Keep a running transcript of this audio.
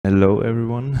Hello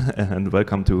everyone, and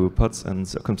welcome to Pods and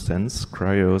Circumstance,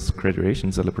 CRI-O's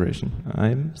graduation celebration.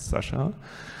 I'm Sascha.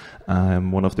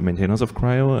 I'm one of the maintainers of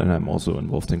CRI-O, and I'm also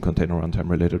involved in container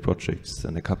runtime related projects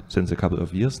since a couple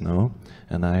of years now.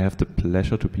 And I have the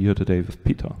pleasure to be here today with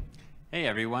Peter. Hey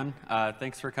everyone,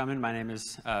 thanks for coming. My name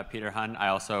is Peter Hunt. I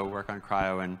also work on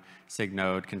CRI-O and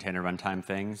SigNode container runtime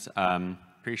things.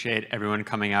 Appreciate everyone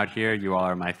coming out here. You all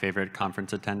are my favorite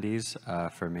conference attendees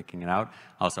for making it out.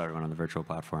 Also everyone on the virtual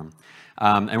platform.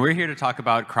 And we're here to talk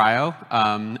about CRI-O.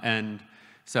 And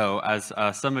so as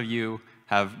some of you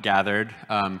have gathered,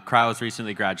 CRI-O has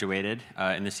recently graduated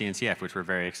in the CNCF, which we're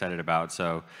very excited about.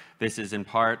 So this is in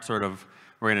part sort of,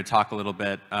 we're going to talk a little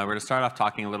bit, we're going to start off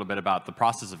talking a little bit about the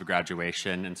process of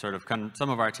graduation and sort of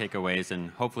some of our takeaways. And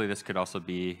hopefully this could also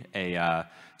be a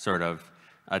sort of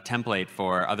a template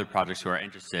for other projects who are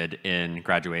interested in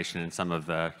graduation and some of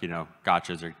the,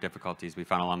 gotchas or difficulties we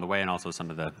found along the way, and also some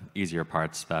of the easier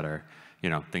parts that are,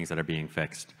 things that are being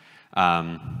fixed.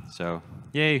 So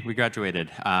yay, we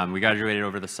graduated. We graduated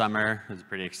over the summer. It was a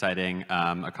pretty exciting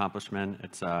accomplishment.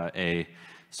 It's a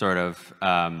sort of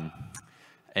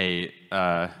it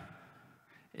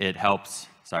helps,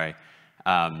 it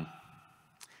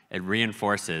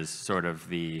reinforces sort of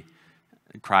the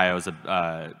CRI-O's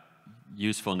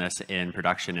usefulness in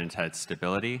production and its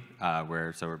stability.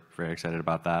 We're very excited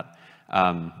about that.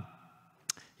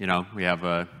 We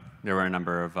have there were a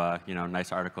number of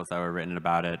nice articles that were written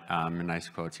about it, and nice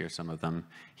quotes here, some of them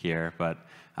here. But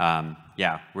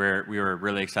yeah, we were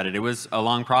really excited. It was a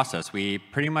long process. We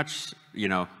pretty much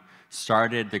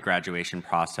started the graduation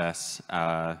process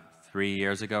 3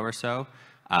 years ago or so,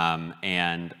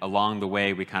 and along the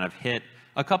way we kind of hit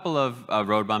a couple of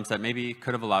road bumps that maybe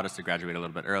could have allowed us to graduate a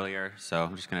little bit earlier. So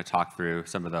I'm just going to talk through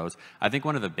some of those. I think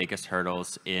one of the biggest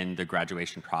hurdles in the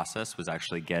graduation process was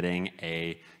actually getting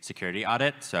a security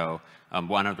audit. So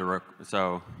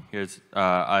here's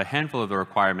a handful of the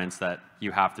requirements that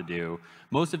you have to do.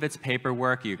 Most of it's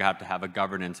paperwork. You have to have a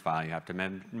governance file. You have to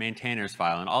maintainers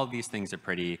file, and all of these things are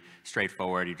pretty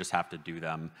straightforward. You just have to do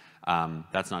them.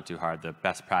 That's not too hard. The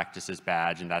best practices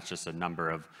badge, and that's just a number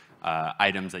of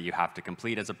items that you have to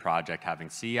complete as a project, having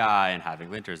CI and having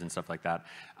linters and stuff like that,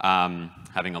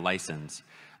 having a license.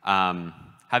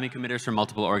 Having committers from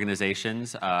multiple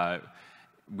organizations.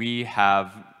 We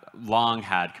have long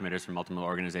had committers from multiple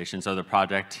organizations, so the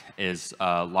project is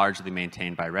largely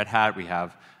maintained by Red Hat. We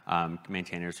have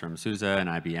maintainers from SUSE and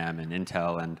IBM and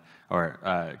Intel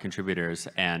or contributors,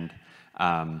 and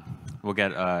we'll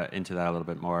get into that a little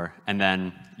bit more. And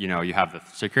then you have the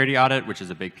security audit, which is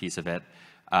a big piece of it.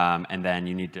 And then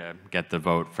you need to get the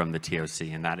vote from the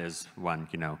TOC, and that is one,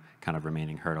 kind of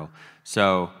remaining hurdle.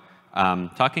 So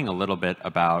talking a little bit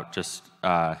about just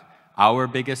our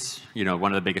biggest,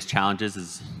 one of the biggest challenges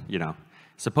is,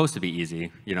 supposed to be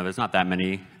easy. There's not that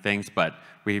many things, but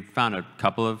we found a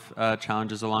couple of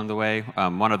challenges along the way.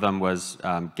 One of them was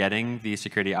getting the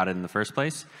security audit in the first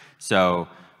place. So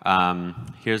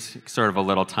here's sort of a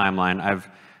little timeline.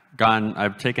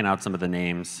 I've taken out some of the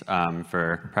names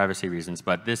for privacy reasons,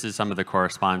 but this is some of the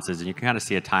correspondences, and you can kind of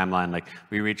see a timeline. Like,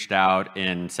 we reached out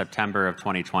in September of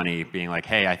 2020 being like,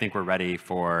 hey, I think we're ready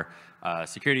for a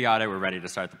security audit. We're ready to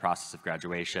start the process of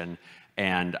graduation.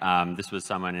 And this was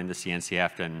someone in the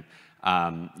CNCF, and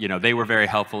they were very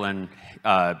helpful in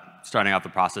starting out the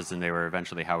process, and they were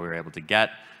eventually how we were able to get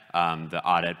the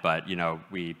audit. But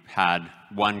we had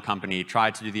one company try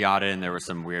to do the audit, and there were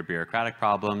some weird bureaucratic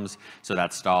problems, so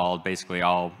that stalled basically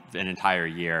an entire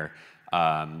year.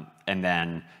 And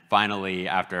then finally,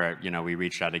 after we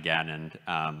reached out again,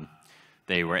 and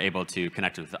they were able to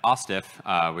connect with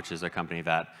Ostif, which is a company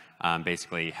that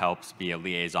basically helps be a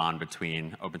liaison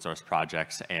between open source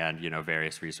projects and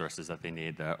various resources that they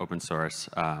need. The open source,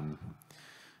 I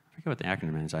forget what the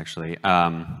acronym is actually,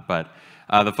 but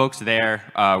the folks there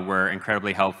were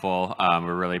incredibly helpful.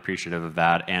 We're really appreciative of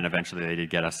that, and eventually they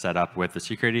did get us set up with the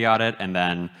security audit. And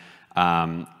then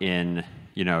in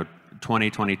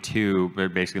 2022,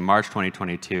 but basically March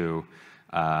 2022,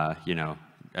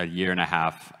 a year and a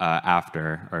half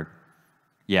after,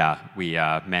 we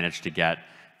managed to get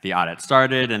the audit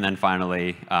started, and then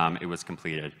finally it was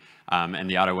completed. And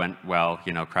the audit went well.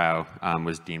 CRI-O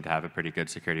was deemed to have a pretty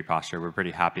good security posture. We're pretty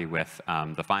happy with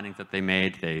the findings that they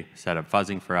made. They set up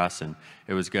fuzzing for us, and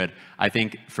it was good. I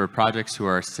think for projects who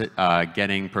are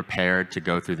getting prepared to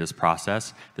go through this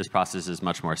process is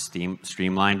much more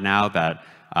streamlined now that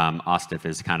Ostif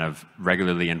is kind of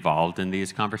regularly involved in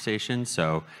these conversations.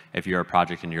 So if you're a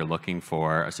project and you're looking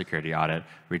for a security audit,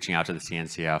 reaching out to the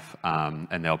CNCF,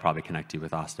 and they'll probably connect you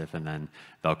with Ostif, and then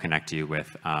they'll connect you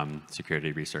with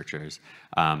security researchers.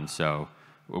 So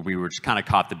we were just kind of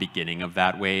caught the beginning of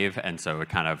that wave, and so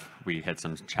we hit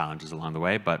some challenges along the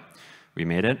way, but we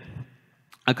made it.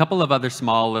 A couple of other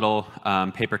small little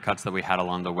paper cuts that we had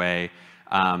along the way.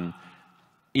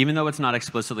 Even though it's not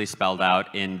explicitly spelled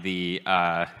out in the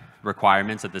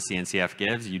requirements that the CNCF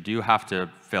gives, you do have to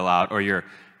fill out, or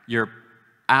you're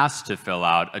asked to fill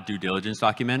out a due diligence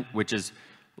document, which is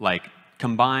like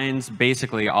combines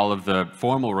basically all of the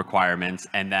formal requirements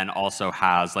and then also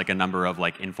has like a number of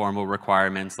like informal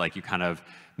requirements. Like you kind of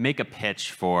make a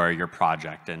pitch for your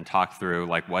project and talk through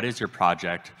like what is your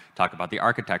project, talk about the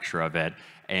architecture of it,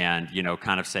 and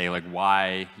kind of say like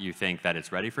why you think that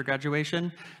it's ready for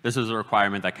graduation. This was a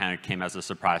requirement that kind of came as a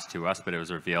surprise to us, but it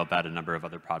was revealed that a number of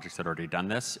other projects had already done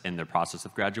this in their process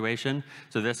of graduation.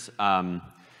 So this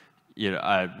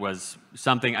was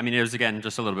something, I mean, it was, again,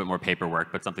 just a little bit more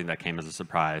paperwork, but something that came as a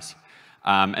surprise.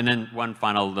 And then one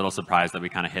final little surprise that we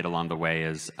kind of hit along the way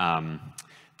is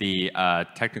the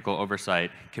Technical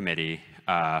Oversight Committee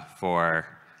for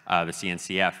the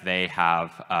CNCF. They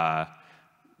have,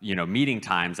 meeting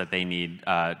times that they need.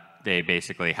 They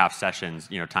basically have sessions,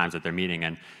 times that they're meeting,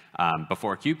 and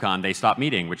before KubeCon, they stopped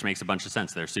meeting, which makes a bunch of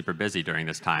sense. They're super busy during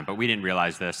this time, but we didn't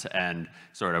realize this, and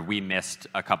we missed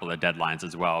a couple of deadlines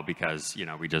as well because,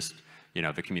 we just,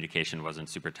 the communication wasn't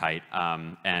super tight,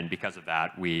 and because of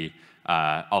that, we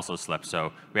also slipped.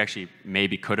 So we actually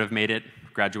maybe could have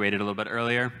graduated a little bit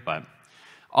earlier, but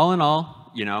all in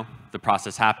all, the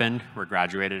process happened, we're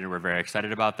graduated, and we're very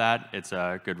excited about that. It's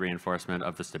a good reinforcement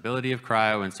of the stability of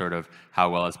CRI-O and sort of how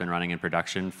well it's been running in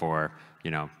production for,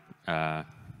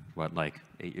 like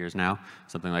 8 years now,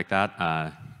 something like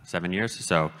that, 7 years.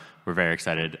 So we're very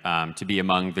excited to be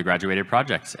among the graduated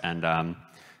projects. And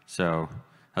so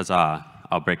huzzah,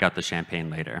 I'll break out the champagne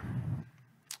later.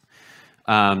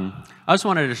 I just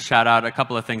wanted to shout out a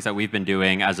couple of things that we've been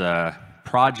doing as a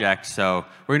project. So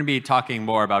we're going to be talking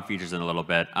more about features in a little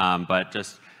bit, but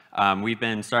just we've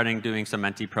been starting doing some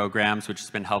Menti programs, which has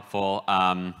been helpful,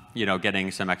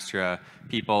 getting some extra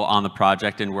people on the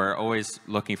project, and we're always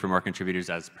looking for more contributors,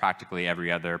 as practically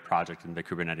every other project in the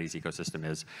Kubernetes ecosystem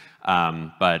is.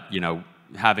 But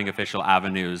having official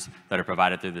avenues that are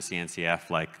provided through the CNCF,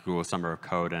 like Google Summer of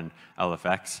Code and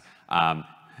LFX,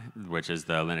 which is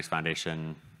the Linux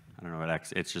Foundation. I don't know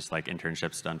what it's just like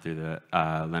internships done through the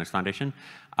Linux Foundation.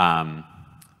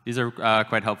 These are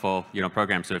quite helpful,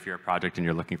 programs. So if you're a project and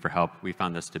you're looking for help, we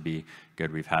found this to be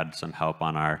good. We've had some help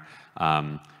on our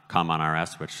Common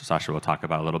RS, which Sascha will talk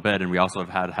about a little bit, and we also have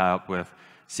had help with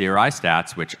CRI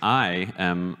stats, which I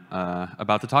am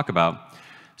about to talk about.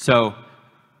 So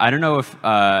I don't know if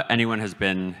anyone has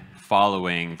been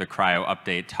following the CRI-O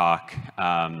update talk,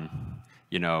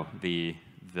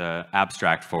 the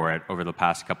abstract for it over the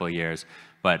past couple of years,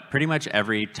 but pretty much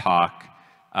every talk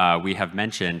we have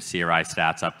mentioned CRI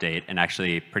stats update, and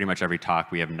actually pretty much every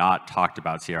talk we have not talked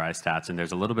about CRI stats, and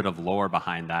there's a little bit of lore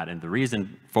behind that, and the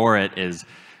reason for it is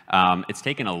it's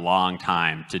taken a long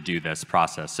time to do this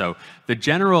process. So the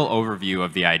general overview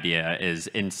of the idea is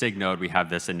in SIG-Node we have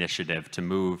this initiative to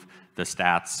move the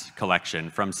stats collection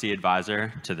from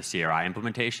CAdvisor to the CRI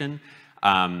implementation.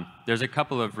 There's a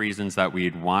couple of reasons that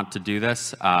we'd want to do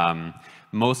this.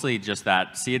 Mostly just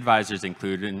that CAdvisor is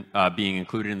being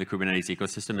included in the Kubernetes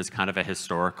ecosystem is kind of a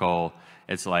historical,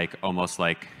 it's like almost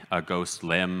like a ghost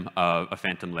limb, a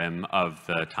phantom limb of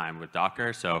the time with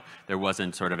Docker. So there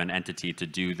wasn't sort of an entity to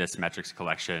do this metrics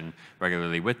collection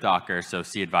regularly with Docker. So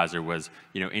CAdvisor was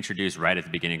introduced right at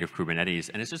the beginning of Kubernetes,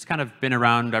 and it's just kind of been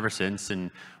around ever since. And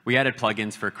we added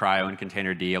plugins for CRI-O and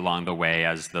Containerd along the way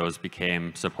as those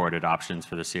became supported options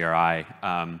for the CRI.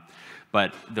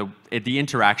 But the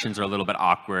interactions are a little bit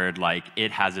awkward. Like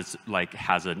it has an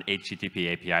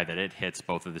HTTP API that it hits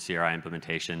both of the CRI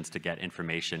implementations to get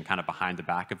information kind of behind the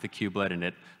back of the kubelet, and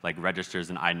it like registers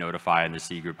an iNotify in the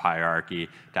C group hierarchy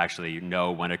to actually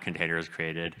know when a container is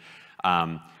created.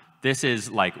 This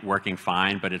is like working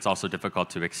fine, but it's also difficult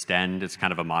to extend. It's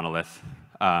kind of a monolith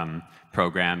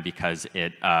program because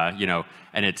it,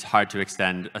 and it's hard to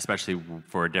extend, especially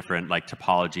for different like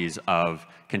topologies of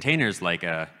containers, like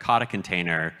a Kata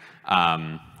container,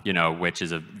 which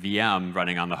is a VM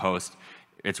running on the host.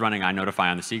 It's running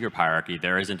iNotify on the C group hierarchy.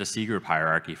 There isn't a C group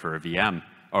hierarchy for a VM,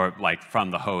 or like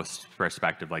from the host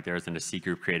perspective, like there isn't a C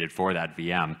group created for that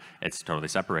VM. It's totally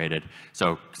separated.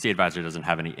 So CAdvisor doesn't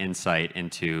have any insight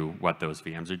into what those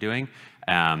VMs are doing.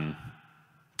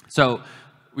 So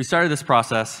we started this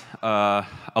process a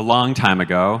long time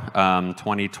ago,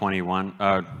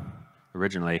 2021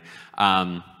 originally.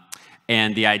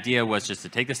 And the idea was just to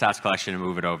take the stats collection and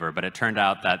move it over, but it turned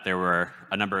out that there were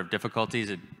a number of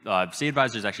difficulties.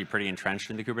 CAdvisor is actually pretty entrenched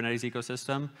in the Kubernetes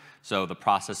ecosystem, so the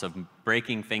process of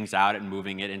breaking things out and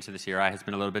moving it into the CRI has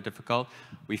been a little bit difficult.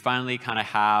 We finally kind of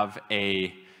have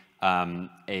a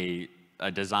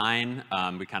design.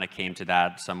 We kind of came to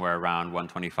that somewhere around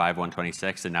 125,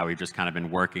 126, and now we've just kind of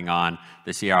been working on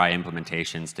the CRI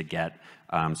implementations to get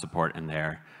support in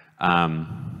there.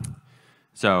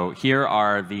 So here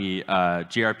are the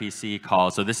gRPC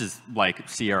calls. So this is like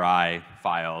CRI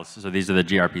files. So these are the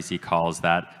gRPC calls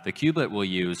that the kubelet will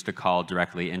use to call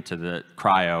directly into the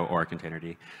CRI-O or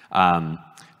Containerd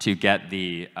to get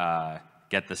the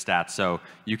stats. So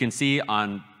you can see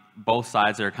on both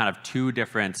sides there are kind of two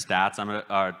different stats.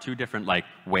 Two different like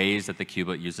ways that the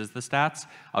kubelet uses the stats.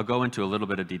 I'll go into a little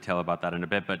bit of detail about that in a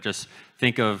bit, but just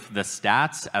think of the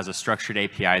stats as a structured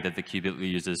API that the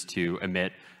kubelet uses to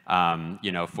emit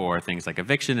for things like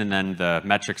eviction, and then the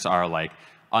metrics are like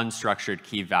unstructured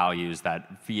key values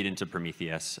that feed into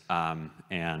Prometheus.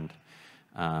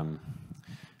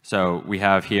 So we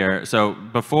have here, so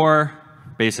before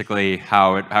basically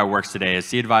how it works today is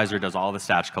CAdvisor does all the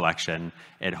stats collection.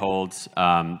 It holds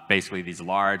basically these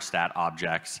large stat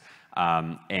objects,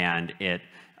 and it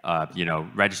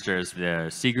registers the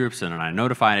C groups, and when I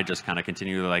notify it, just kind of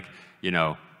continually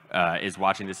is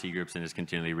watching the C groups and is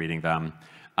continually reading them.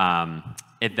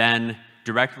 It then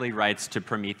directly writes to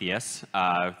Prometheus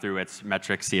through its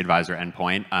metrics CAdvisor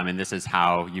endpoint, and this is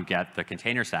how you get the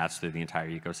container stats through the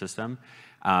entire ecosystem.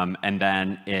 And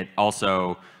then it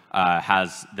also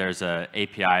there's a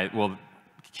API, well,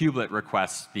 kubelet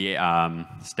requests the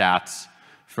stats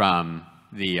from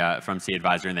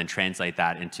CAdvisor and then translate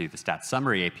that into the stats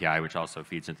summary API, which also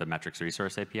feeds into the metrics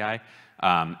resource API.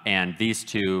 And these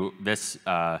two, this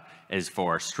is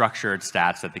for structured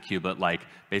stats that the kubelet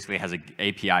basically has an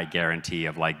API guarantee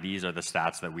of these are the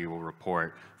stats that we will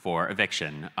report for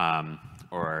eviction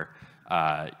or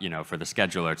for the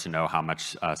scheduler to know how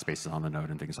much space is on the node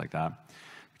and things like that.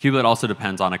 Kubelet also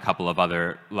depends on a couple of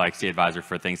other, like CAdvisor,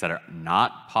 for things that are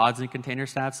not pods and container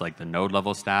stats, like the node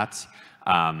level stats.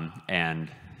 And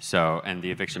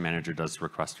the eviction manager does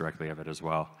request directly of it as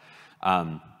well.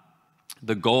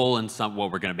 The goal and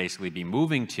what we're going to basically be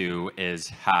moving to is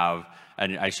have,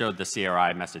 and I showed the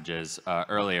CRI messages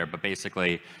earlier, but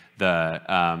basically the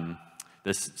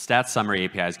stats summary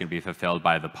API is going to be fulfilled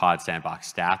by the pod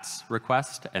sandbox stats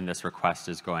request, and this request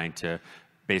is going to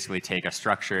basically take a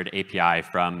structured API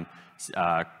from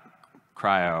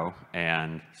CRI-O,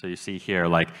 and so you see here,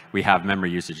 we have memory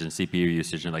usage and CPU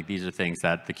usage, and these are things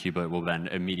that the kubelet will then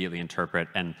immediately interpret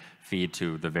and feed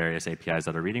to the various APIs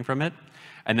that are reading from it.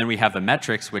 And then we have the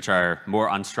metrics, which are more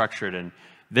unstructured, and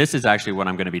this is actually what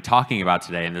I'm going to be talking about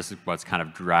today, and this is what's kind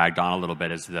of dragged on a little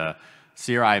bit, is the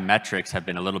CRI metrics have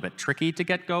been a little bit tricky to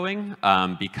get going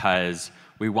because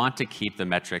we want to keep the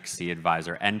metrics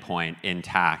CAdvisor endpoint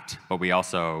intact, but we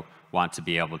also want to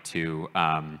be able to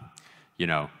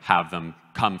have them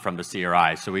come from the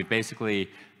CRI. So we've basically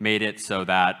made it so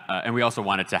that, and we also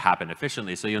want it to happen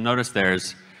efficiently. So you'll notice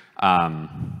there's,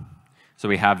 so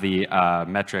we have the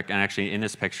metric, and actually in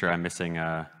this picture I'm missing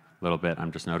a little bit,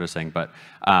 I'm just noticing, but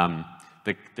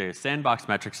the sandbox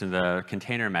metrics and the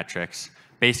container metrics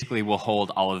basically will hold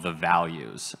all of the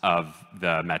values of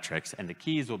the metrics, and the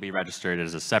keys will be registered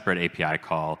as a separate API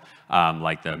call,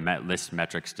 like the list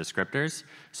metrics descriptors.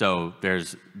 So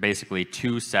there's basically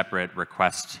two separate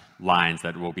request lines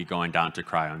that will be going down to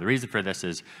CRI-O. And the reason for this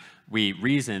is we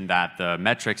reason that the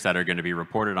metrics that are going to be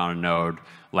reported on a node,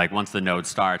 once the node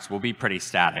starts, will be pretty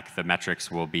static. The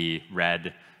metrics will be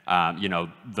read.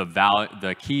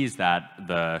 The keys that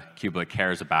the kubelet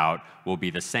cares about will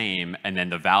be the same, and then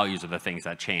the values of the things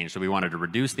that change. So we wanted to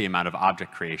reduce the amount of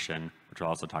object creation, which we'll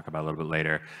also talk about a little bit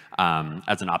later,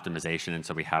 as an optimization, and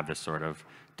so we have this sort of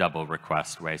double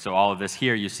request way. So all of this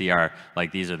here you see are,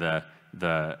 these are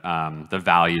the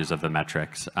values of the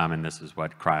metrics, and this is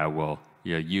what CRI-O will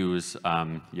use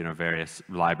various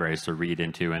libraries to read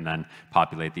into and then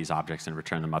populate these objects and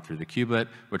return them up through the kubelet,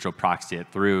 which will proxy it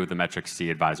through the metrics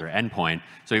CAdvisor endpoint.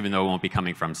 So even though it won't be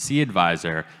coming from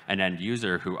CAdvisor, an end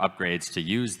user who upgrades to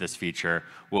use this feature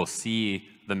will see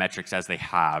the metrics as they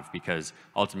have, because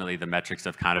ultimately the metrics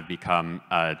have kind of become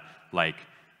an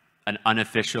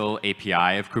unofficial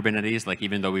API of Kubernetes.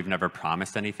 Even though we've never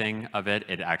promised anything of it,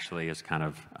 it actually has kind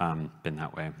of been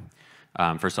that way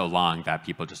for so long that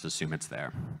people just assume it's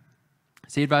there.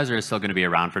 CAdvisor is still going to be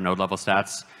around for node level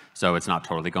stats, so it's not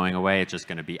totally going away. It's just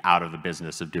going to be out of the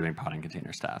business of doing pod and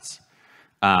container stats.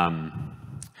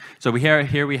 So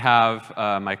here we have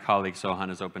my colleague Sohan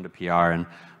has opened a PR, and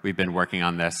we've been working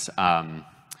on this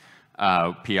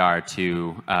PR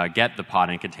to get the pod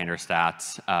and container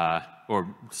stats,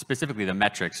 or specifically the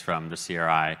metrics from the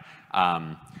CRI.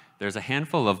 There's a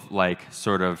handful of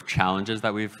sort of challenges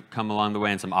that we've come along the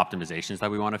way and some optimizations that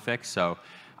we want to fix. So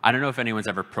I don't know if anyone's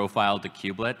ever profiled the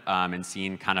kubelet and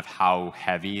seen kind of how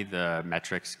heavy the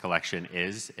metrics collection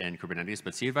is in Kubernetes,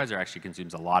 but CAdvisor actually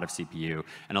consumes a lot of CPU,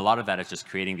 and a lot of that is just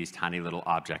creating these tiny little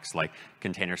objects like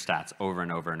container stats over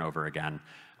and over and over again.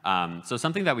 So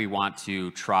something that we want to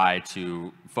try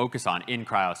to focus on in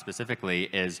CRI-O specifically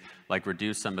is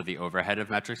reduce some of the overhead of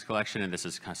metrics collection, and this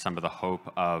is kind of some of the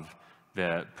hope of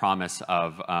the promise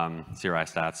of CRI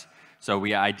stats. So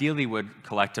we ideally would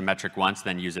collect a metric once,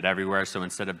 then use it everywhere. So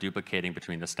instead of duplicating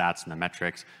between the stats and the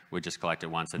metrics, we'd just collect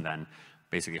it once and then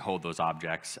basically hold those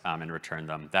objects and return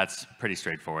them. That's pretty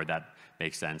straightforward. That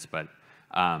makes sense. But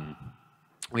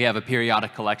we have a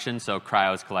periodic collection. So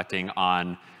CRI-O is collecting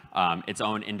on its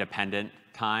own independent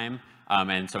time.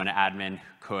 And so an admin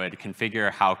could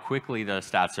configure how quickly the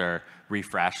stats are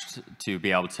refreshed to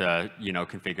be able to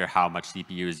configure how much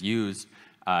CPU is used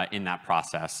in that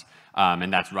process.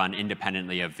 And that's run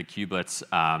independently of the kubelet's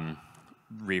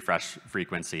refresh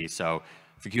frequency. So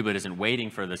the kubelet isn't waiting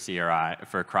for the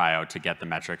for CRI-O to get the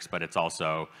metrics, but it's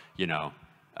also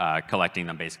collecting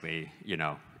them basically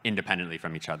independently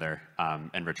from each other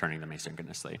and returning them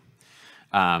asynchronously.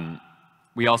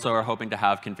 We also are hoping to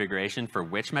have configuration for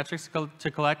which metrics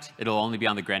to collect. It'll only be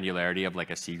on the granularity of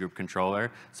a C group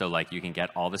controller. So you can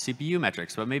get all the CPU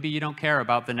metrics, but maybe you don't care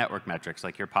about the network metrics.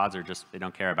 Your pods are they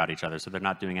don't care about each other, so they're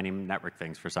not doing any network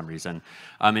things for some reason.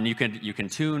 And you can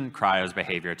tune CRI-O's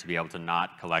behavior to be able to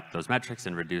not collect those metrics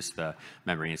and reduce the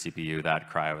memory and CPU that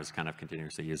CRI-O is kind of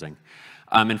continuously using.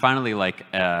 And finally,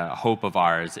 a hope of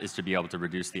ours is to be able to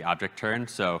reduce the object turn.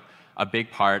 So a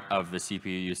big part of the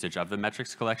CPU usage of the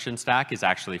metrics collection stack is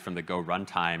actually from the Go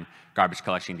runtime garbage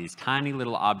collection, these tiny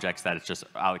little objects that it's just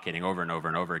allocating over and over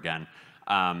and over again.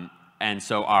 And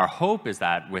so our hope is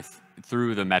that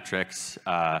through the metrics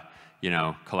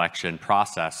collection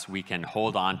process, we can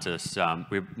hold on to some,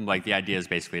 the idea is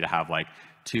basically to have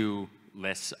two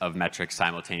lists of metrics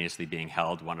simultaneously being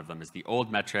held. One of them is the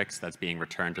old metrics that's being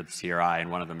returned to the CRI,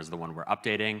 and one of them is the one we're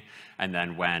updating. And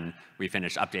then when we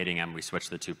finish updating them, we switch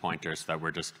the 2 pointers so that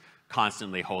we're just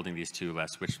constantly holding these two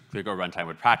lists, which the Go runtime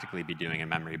would practically be doing in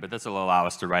memory. But this will allow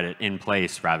us to write it in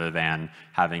place rather than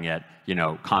having it,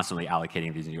 constantly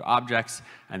allocating these new objects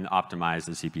and optimize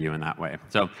the CPU in that way.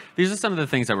 So these are some of the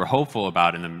things that we're hopeful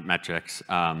about in the metrics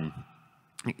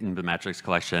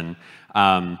collection.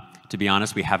 To be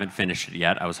honest, we haven't finished it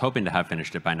yet. I was hoping to have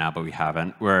finished it by now, but we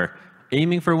haven't. We're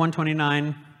aiming for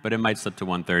 129, but it might slip to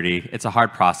 130. It's a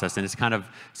hard process, and it's kind of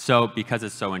because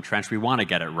it's so entrenched, we want to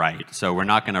get it right. So we're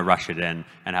not going to rush it in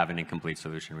and have an incomplete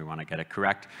solution. We want to get it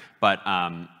correct, but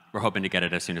we're hoping to get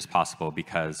it as soon as possible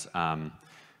because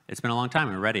it's been a long time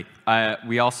and we're ready.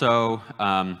 We also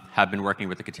have been working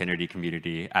with the Containerd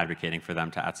community, advocating for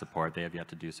them to add support. They have yet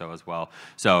to do so as well.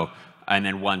 And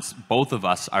then once both of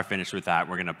us are finished with that,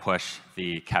 we're going to push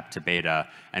the KEP to beta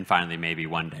and finally maybe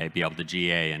one day be able to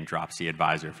GA and drop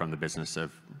CAdvisor from the business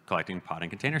of collecting pod and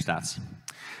container stats.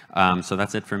 So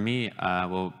that's it for me.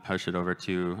 We'll push it over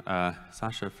to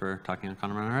Sascha for talking on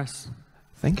Conmon RS.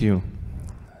 Thank you.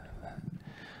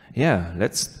 Yeah,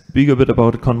 let's speak a bit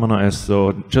about Conmon RS.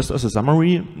 So just as a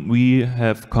summary, we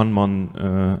have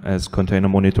Conmon as container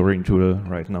monitoring tool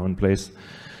right now in place.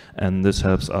 And this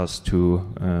helps us to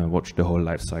watch the whole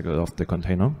life cycle of the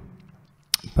container.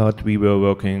 But we were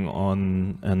working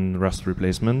on a Rust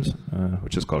replacement,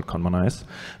 which is called Conmon RS.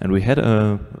 And we had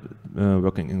a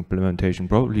working implementation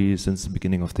probably since the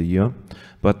beginning of the year.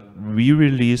 But we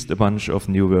released a bunch of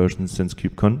new versions since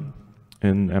KubeCon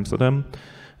in Amsterdam.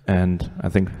 And I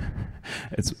think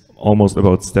it's almost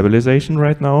about stabilization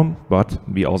right now, but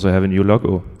we also have a new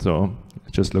logo. So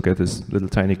just look at this little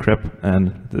tiny crab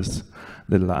and this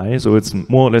little eye. So it's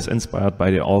more or less inspired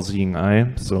by the all-seeing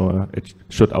eye. So it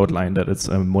should outline that it's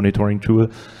a monitoring tool,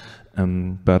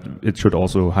 but it should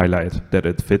also highlight that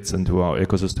it fits into our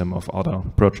ecosystem of other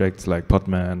projects like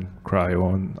Podman, CRI-O,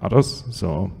 and others.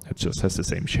 So it just has the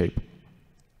same shape.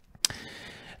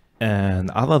 And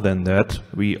other than that,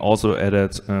 we also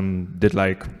added, did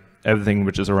everything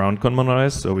which is around Conmon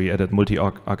RS. So we added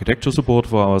multi-architecture support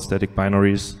for our static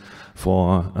binaries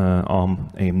for ARM,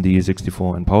 AMD,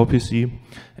 64, and PowerPC.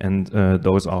 And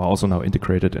those are also now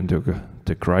integrated into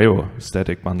the CRI-O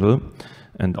static bundle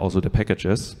and also the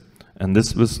packages. And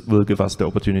this will give us the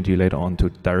opportunity later on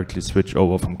to directly switch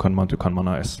over from Conmon to Conmon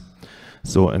RS.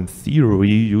 So in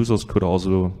theory, users could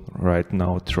also right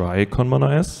now try Conmon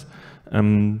RS.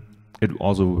 It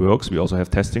also works. We also have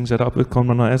testing set up with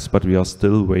Conmon RS, but we are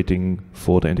still waiting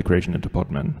for the integration into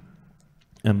Podman.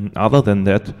 Other than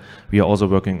that, we are also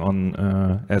working on,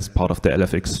 as part of the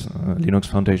LFX Linux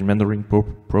Foundation mentoring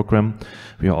program,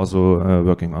 we are also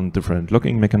working on different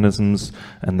logging mechanisms,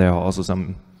 and there are also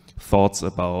some thoughts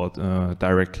about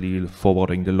directly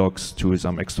forwarding the logs to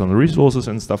some external resources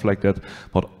and stuff like that.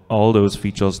 But all those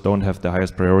features don't have the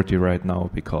highest priority right now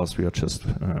because we are just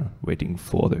waiting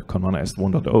for the Conmon S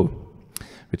 1.0,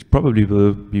 which probably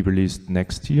will be released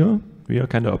next year. We are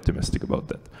kind of optimistic about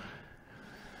that.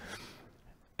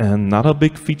 Another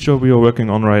big feature we are working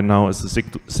on right now is the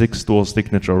sigstore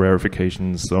signature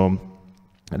verification. So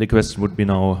the question would be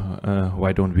now,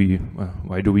 why do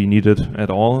we need it at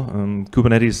all?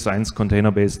 Kubernetes signs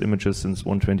container-based images since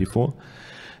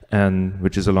 1.24,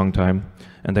 which is a long time.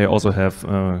 And they also have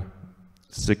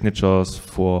signatures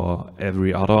for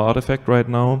every other artifact right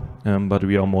now, but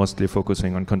we are mostly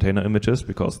focusing on container images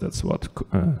because that's what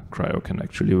CRI-O can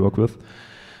actually work with.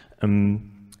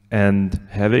 And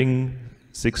having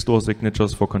sigstore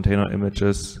signatures for container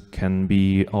images can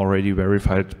be already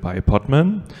verified by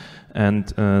Podman. And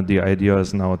the idea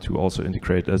is now to also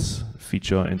integrate this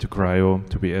feature into CRI-O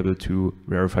to be able to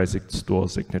verify sigstore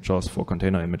signatures for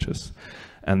container images.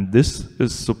 And this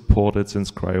is supported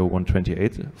since CRI-O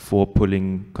 1.28 for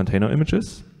pulling container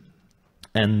images.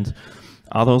 And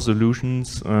other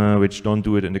solutions which don't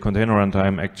do it in the container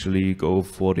runtime actually go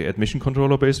for the admission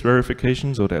controller based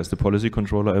verification. So there's the policy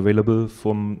controller available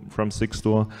from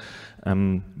sigstore.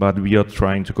 But we are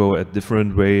trying to go a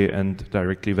different way and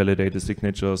directly validate the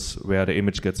signatures where the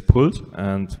image gets pulled.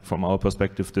 And from our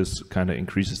perspective, this kind of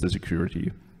increases the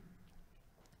security.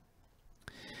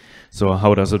 So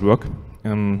how does it work?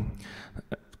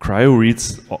 CRI-O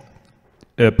reads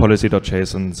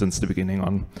policy.json since the beginning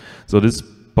on. So this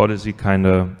policy kind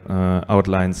of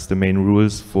outlines the main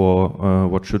rules for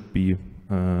what should be,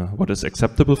 what is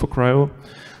acceptable for CRI-O.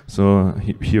 So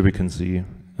here we can see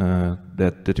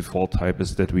that the default type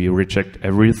is that we reject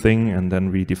everything and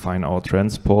then we define our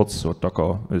transports. So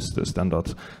Docker is the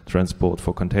standard transport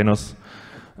for containers.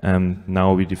 And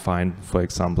now we define, for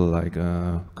example, like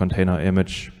a container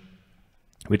image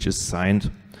which is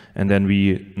signed. And then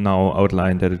we now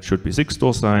outline that it should be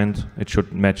sigstore signed. It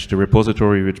should match the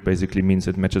repository, which basically means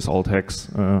it matches all tags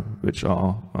which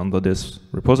are under this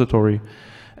repository.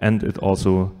 And it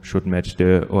also should match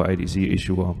the OIDC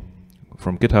issuer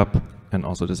from GitHub and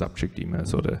also the subject email.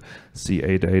 So the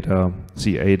CA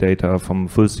data from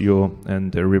FullCO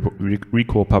and the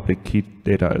recore public key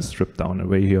data is stripped down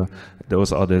away here.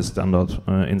 Those are the standard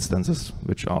instances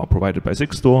which are provided by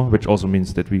sigstore, which also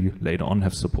means that we later on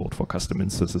have support for custom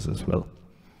instances as well.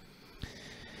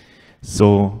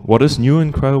 So what is new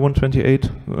in CRI-O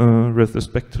 1.28 with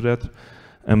respect to that?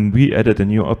 We added a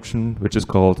new option which is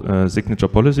called signature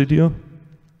policy dir.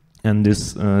 And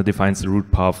this defines the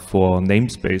root path for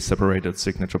namespace separated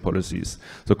signature policies.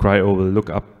 So CRI-O will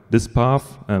look up this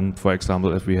path, and for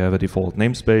example, if we have a default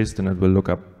namespace, then it will look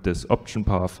up this option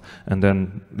path and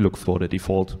then look for the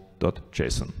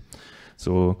default.json.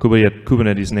 So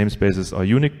Kubernetes namespaces are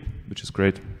unique, which is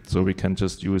great. So we can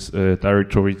just use a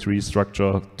directory tree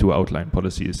structure to outline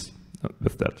policies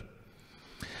with that.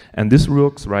 And this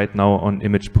works right now on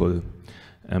image pull.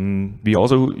 We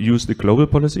also use the global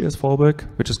policy as fallback,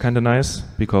 which is kind of nice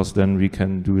because then we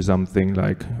can do something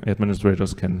like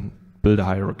administrators can build a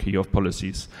hierarchy of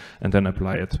policies and then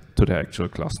apply it to the actual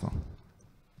cluster.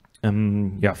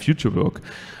 Yeah, future work.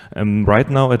 Right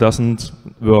now it doesn't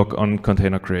work on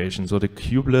container creation. So the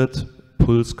kubelet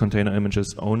pulls container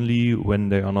images only when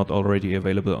they are not already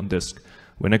available on disk.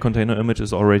 When a container image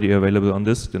is already available on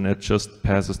disk, then it just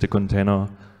passes the container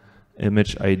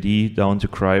image ID down to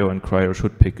CRI-O, and CRI-O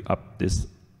should pick up this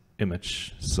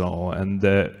image. So, and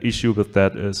the issue with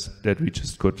that is that we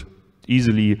just could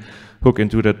easily hook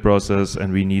into that process,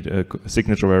 and we need a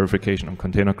signature verification on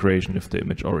container creation if the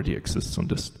image already exists on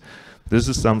disk. This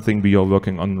is something we are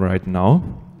working on right now.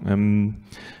 And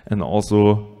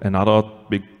also another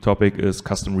big topic is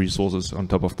custom resources on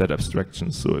top of that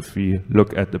abstraction. So if we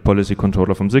look at the policy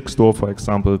controller from sigstore, for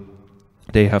example,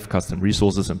 they have custom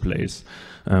resources in place,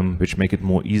 which make it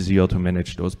more easier to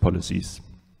manage those policies.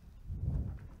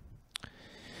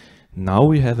 Now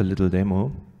we have a little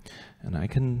demo,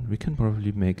 and we can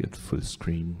probably make it full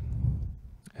screen.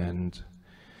 And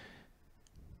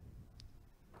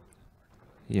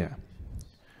yeah,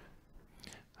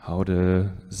 how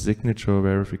the signature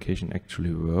verification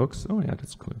actually works. Oh yeah,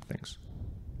 that's cool, thanks.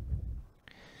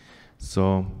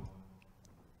 So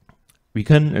we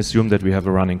can assume that we have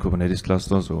a running Kubernetes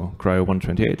cluster, so CRI-O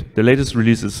 1.28. The latest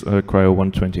release is CRI-O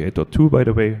 1.28.2, by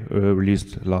the way,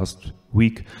 released last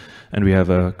week. And we have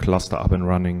a cluster up and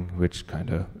running, which kind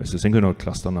of is a single node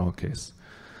cluster nowadays.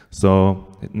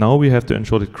 So now we have to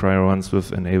ensure that CRI-O runs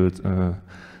with enabled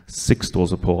sigstore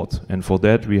support. And for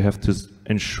that, we have to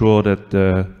ensure that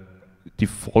the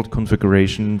default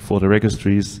configuration for the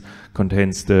registries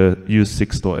contains the use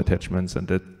sigstore attachments and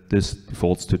that this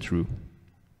defaults to true.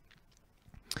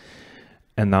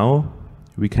 And now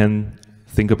we can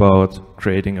think about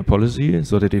creating a policy.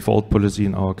 So the default policy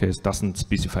in our case doesn't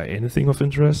specify anything of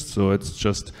interest. So it's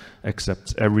just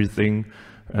accepts everything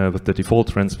with the default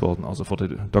transport, and also for the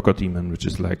Docker daemon, which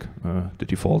is like the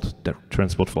default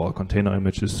transport for our container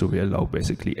images. So we allow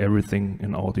basically everything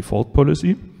in our default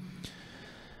policy.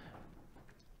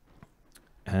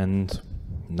 And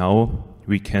now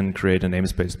we can create a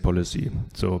namespace policy.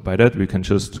 So by that, we can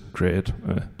just create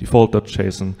a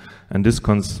default.json, and this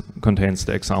contains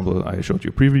the example I showed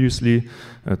you previously.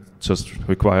 It just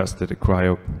requires that the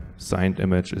CRI-O signed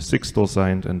image is sigstore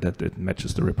signed and that it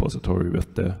matches the repository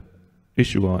with the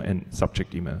issuer and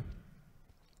subject email.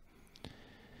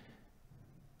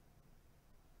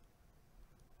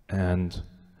 And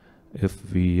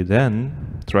if we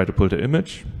then try to pull the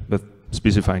image with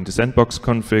specifying the sandbox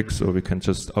config, so we can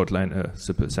just outline a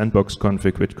simple sandbox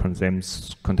config which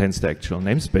contains the actual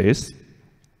namespace,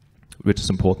 which is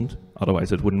important,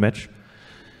 otherwise it wouldn't match.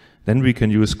 Then we can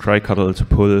use CRI-cuddle to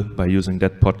pull by using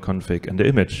that pod config and the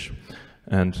image.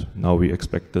 And now we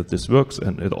expect that this works,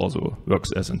 and it also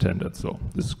works as intended, so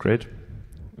this is great.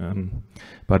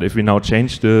 But if we now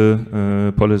change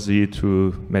the policy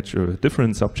to match a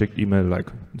different subject email, like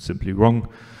simply wrong,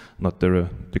 not the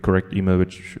correct email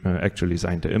which actually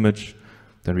signed the image,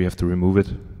 then we have to remove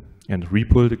it and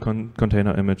repull the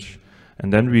container image.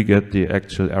 And then we get the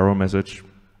actual error message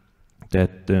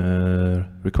that the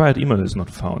required email is not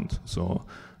found. So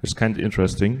it's kind of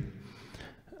interesting,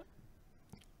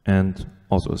 and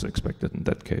also is expected in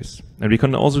that case. And we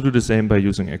can also do the same by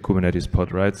using a Kubernetes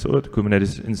pod, right? So the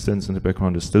Kubernetes instance in the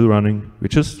background is still running. We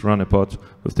just run a pod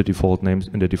with the default names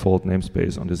in the default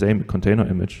namespace on the same container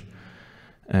image.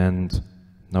 And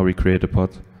now we create a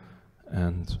pod,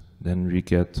 and then we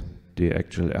get the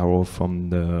actual error from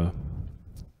the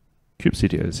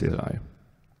kubectl CLI.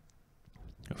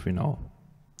 If we now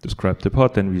describe the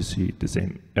pod, then we see the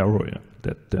same error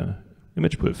that the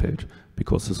image pull failed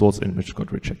because the source image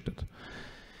got rejected.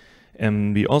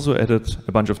 And we also added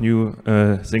a bunch of new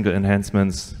single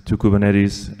enhancements to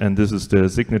Kubernetes, and this is the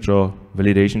signature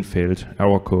validation failed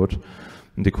error code.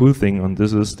 And the cool thing on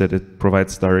this is that it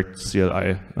provides direct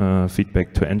CLI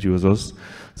feedback to end users.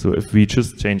 So if we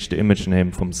just change the image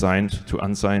name from signed to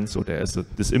unsigned, so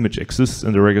this image exists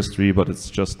in the registry, but it's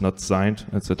just not signed.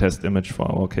 It's a test image for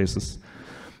our cases.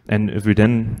 And if we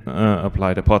then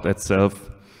apply the pod itself,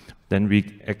 then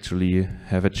we actually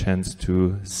have a chance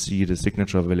to see the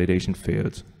signature validation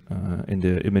failed in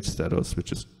the image status,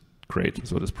 which is great.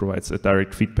 So this provides a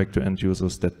direct feedback to end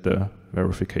users that the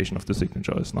verification of the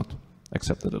signature is not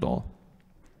accepted at all.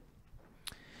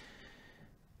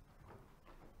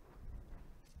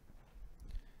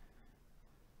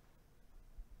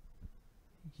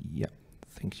 Yeah,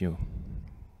 thank you.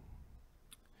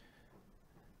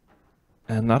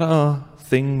 Another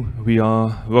thing we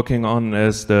are working on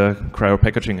is the CRI-O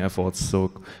packaging efforts.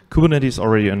 So Kubernetes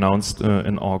already announced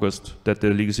in August that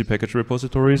the legacy package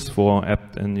repositories for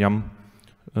apt and yum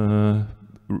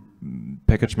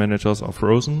package managers are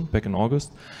frozen back in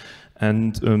August.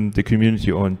 And the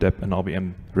community-owned dep and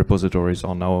RBM repositories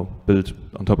are now built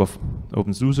on top of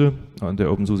OpenSUSE, on the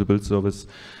OpenSUSE build service,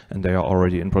 and they are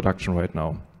already in production right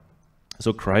now.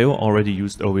 So CRI-O already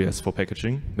used OBS for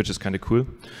packaging, which is kind of cool.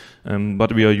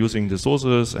 But we are using the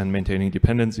sources and maintaining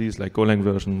dependencies like Golang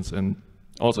versions, and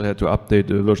also had to update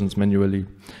the versions manually.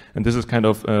 And this is kind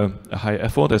of a high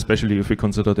effort, especially if we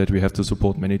consider that we have to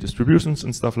support many distributions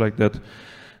and stuff like that.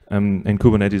 And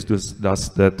Kubernetes does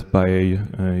that by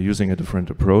using a different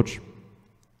approach.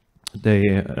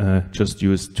 They just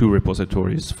use two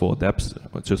repositories for deps,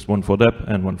 just one for dep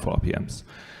and one for RPMs.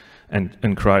 And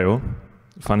in CRI-O,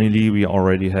 funnily, we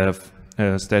already have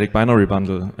a static binary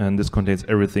bundle, and this contains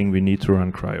everything we need to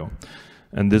run CRI-O.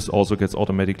 And this also gets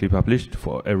automatically published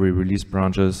for every release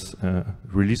branch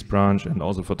and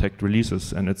also for tagged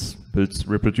releases. And it's built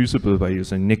reproducible by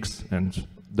using Nix. And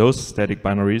those static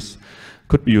binaries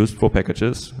could be used for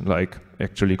packages, like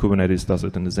actually Kubernetes does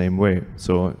it in the same way.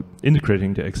 So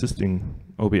integrating the existing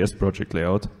OBS project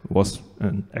layout was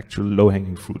an actual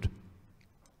low-hanging fruit.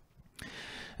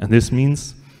 And this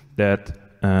means that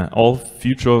all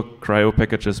future CRI-O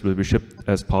packages will be shipped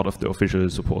as part of the officially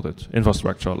supported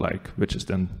infrastructure, which is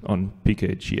then on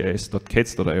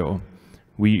pkgas.kates.io.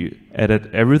 We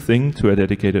added everything to a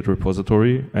dedicated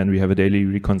repository, and we have a daily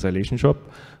reconciliation shop,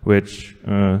 which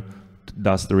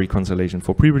does the reconciliation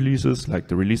for pre-releases, like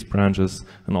the release branches,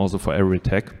 and also for every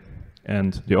tag.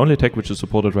 And the only tag which is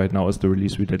supported right now is the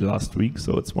release we did last week,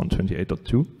 so it's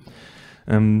 128.2.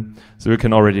 So you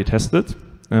can already test it,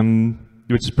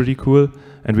 which is pretty cool.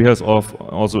 And we have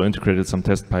also integrated some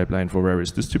test pipeline for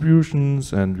various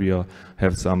distributions, and we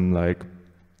have some like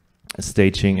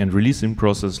staging and releasing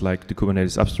process like the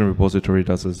Kubernetes upstream repository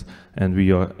does this, and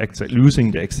we are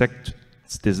using the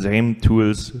same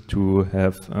tools to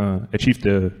have achieved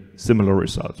a similar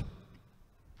result.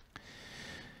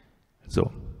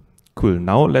 So cool.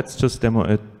 Now let's just demo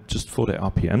it just for the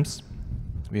RPMs.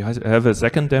 We have a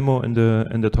second demo in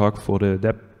the talk for the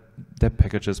deb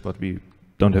packages, but we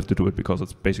don't have to do it because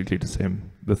it's basically the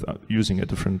same with using a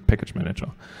different package manager.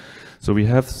 So we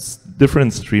have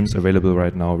different streams available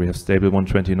right now. We have stable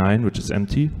 129, which is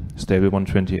empty, stable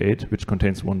 128, which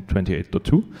contains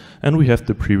 128.2, and we have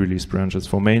the pre-release branches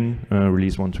for main,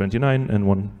 release 129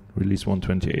 and release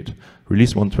 128.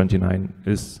 Release 129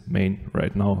 is main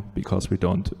right now because we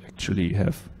don't actually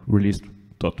have release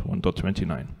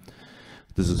 1.29.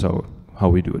 This is how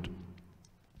we do it.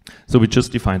 So we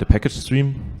just defined a package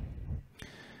stream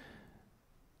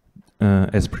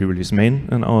as pre-release main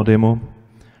in our demo.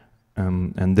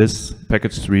 And this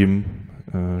package stream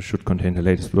should contain the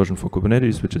latest version for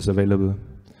Kubernetes, which is available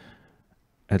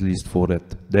at least for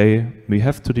that day. We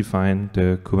have to define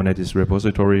the Kubernetes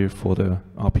repository for the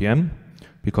RPM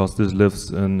because this lives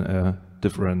in a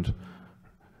different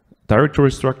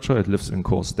directory structure. It lives in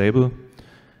core stable,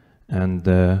 and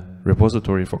the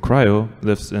repository for CRI-O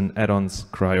lives in add-ons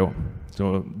CRI-O.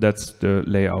 So that's the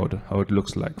layout, how it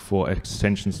looks like for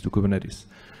extensions to Kubernetes.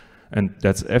 And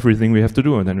that's everything we have to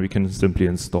do, and then we can simply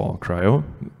install CRI-O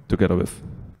together with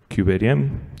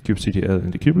kubeadm, kubectl,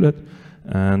 and the kubelet,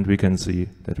 and we can see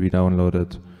that we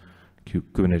downloaded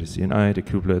Kubernetes CNI, the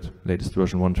kubelet, latest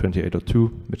version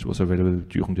 128.2, which was available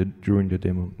during the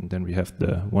demo, and then we have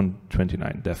the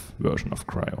 129 dev version of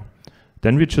CRI-O.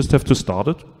 Then we just have to start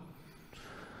it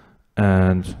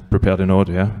and prepare the node.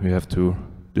 Yeah, we have to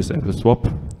disable swap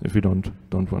if we don't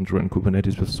want to run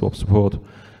Kubernetes with swap support.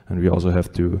 And we also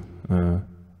have to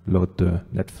load the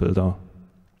net filter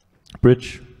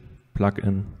bridge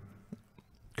plugin,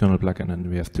 kernel plugin, and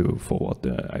we have to forward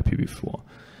the IPv4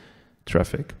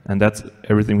 traffic. And that's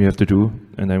everything we have to do,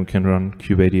 and then we can run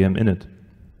kubeadm init.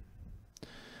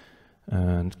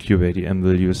 And kubeadm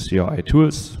will use CRI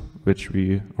tools, which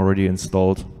we already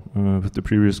installed with the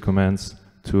previous commands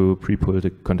to pre-pull the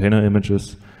container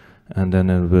images, and then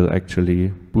it will actually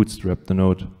bootstrap the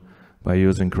node by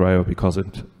using CRI-O because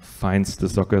it finds the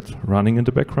socket running in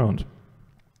the background,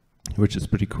 which is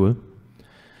pretty cool.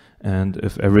 And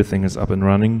if everything is up and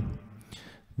running,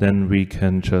 then we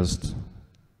can just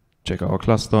check our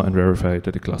cluster and verify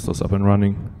that the cluster is up and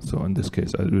running. So in this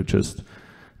case, I will just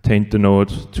taint the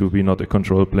node to be not a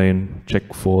control plane,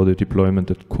 check for the deployment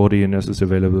that core DNS is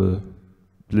available,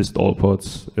 list all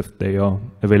pods if they are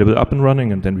available up and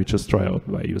running, and then we just try out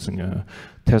by using a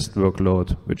test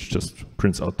workload, which just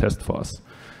prints out test for us.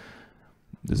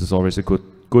 This is always a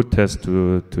good test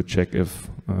to check if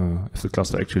the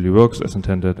cluster actually works as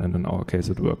intended, and in our case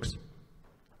it works.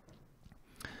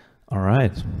 All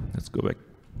right, let's go back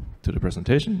to the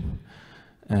presentation.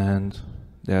 And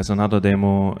there's another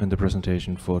demo in the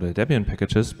presentation for the Debian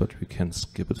packages, but we can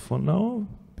skip it for now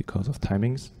because of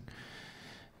timings.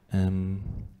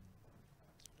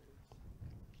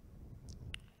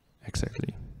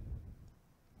 Exactly.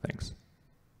 Thanks.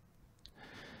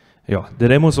 Yeah, the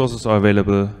demos also are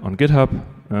available on GitHub.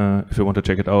 If you want to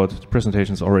check it out, the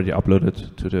presentation is already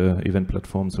uploaded to the event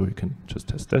platform, so you can just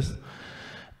test this.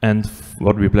 And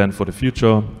what we plan for the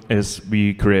future is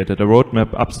we created a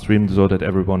roadmap upstream so that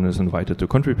everyone is invited to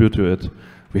contribute to it.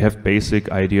 We have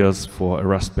basic ideas for a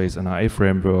Rust-based NRA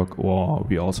framework, or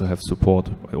we also have support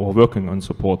or working on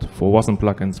support for WASM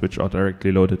plugins, which are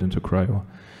directly loaded into CRI-O.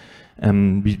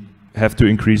 We have to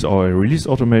increase our release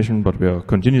automation, but we are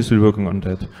continuously working on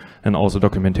that. And also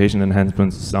documentation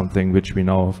enhancements is something which we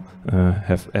now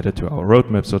have added to our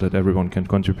roadmap so that everyone can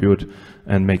contribute,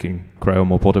 and making CRI-O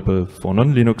more portable for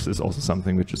non-Linux is also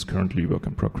something which is currently work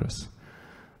in progress.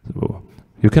 So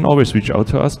you can always reach out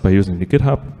to us by using the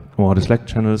GitHub or the Slack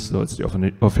channels, so it's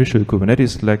the official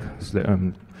Kubernetes Slack,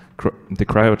 the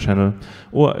CRI-O channel,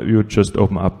 or you just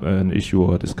open up an issue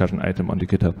or a discussion item on the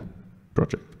GitHub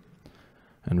project.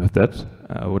 And with that,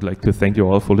 I would like to thank you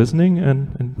all for listening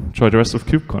and enjoy the rest of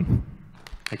KubeCon.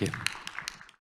 Thank you.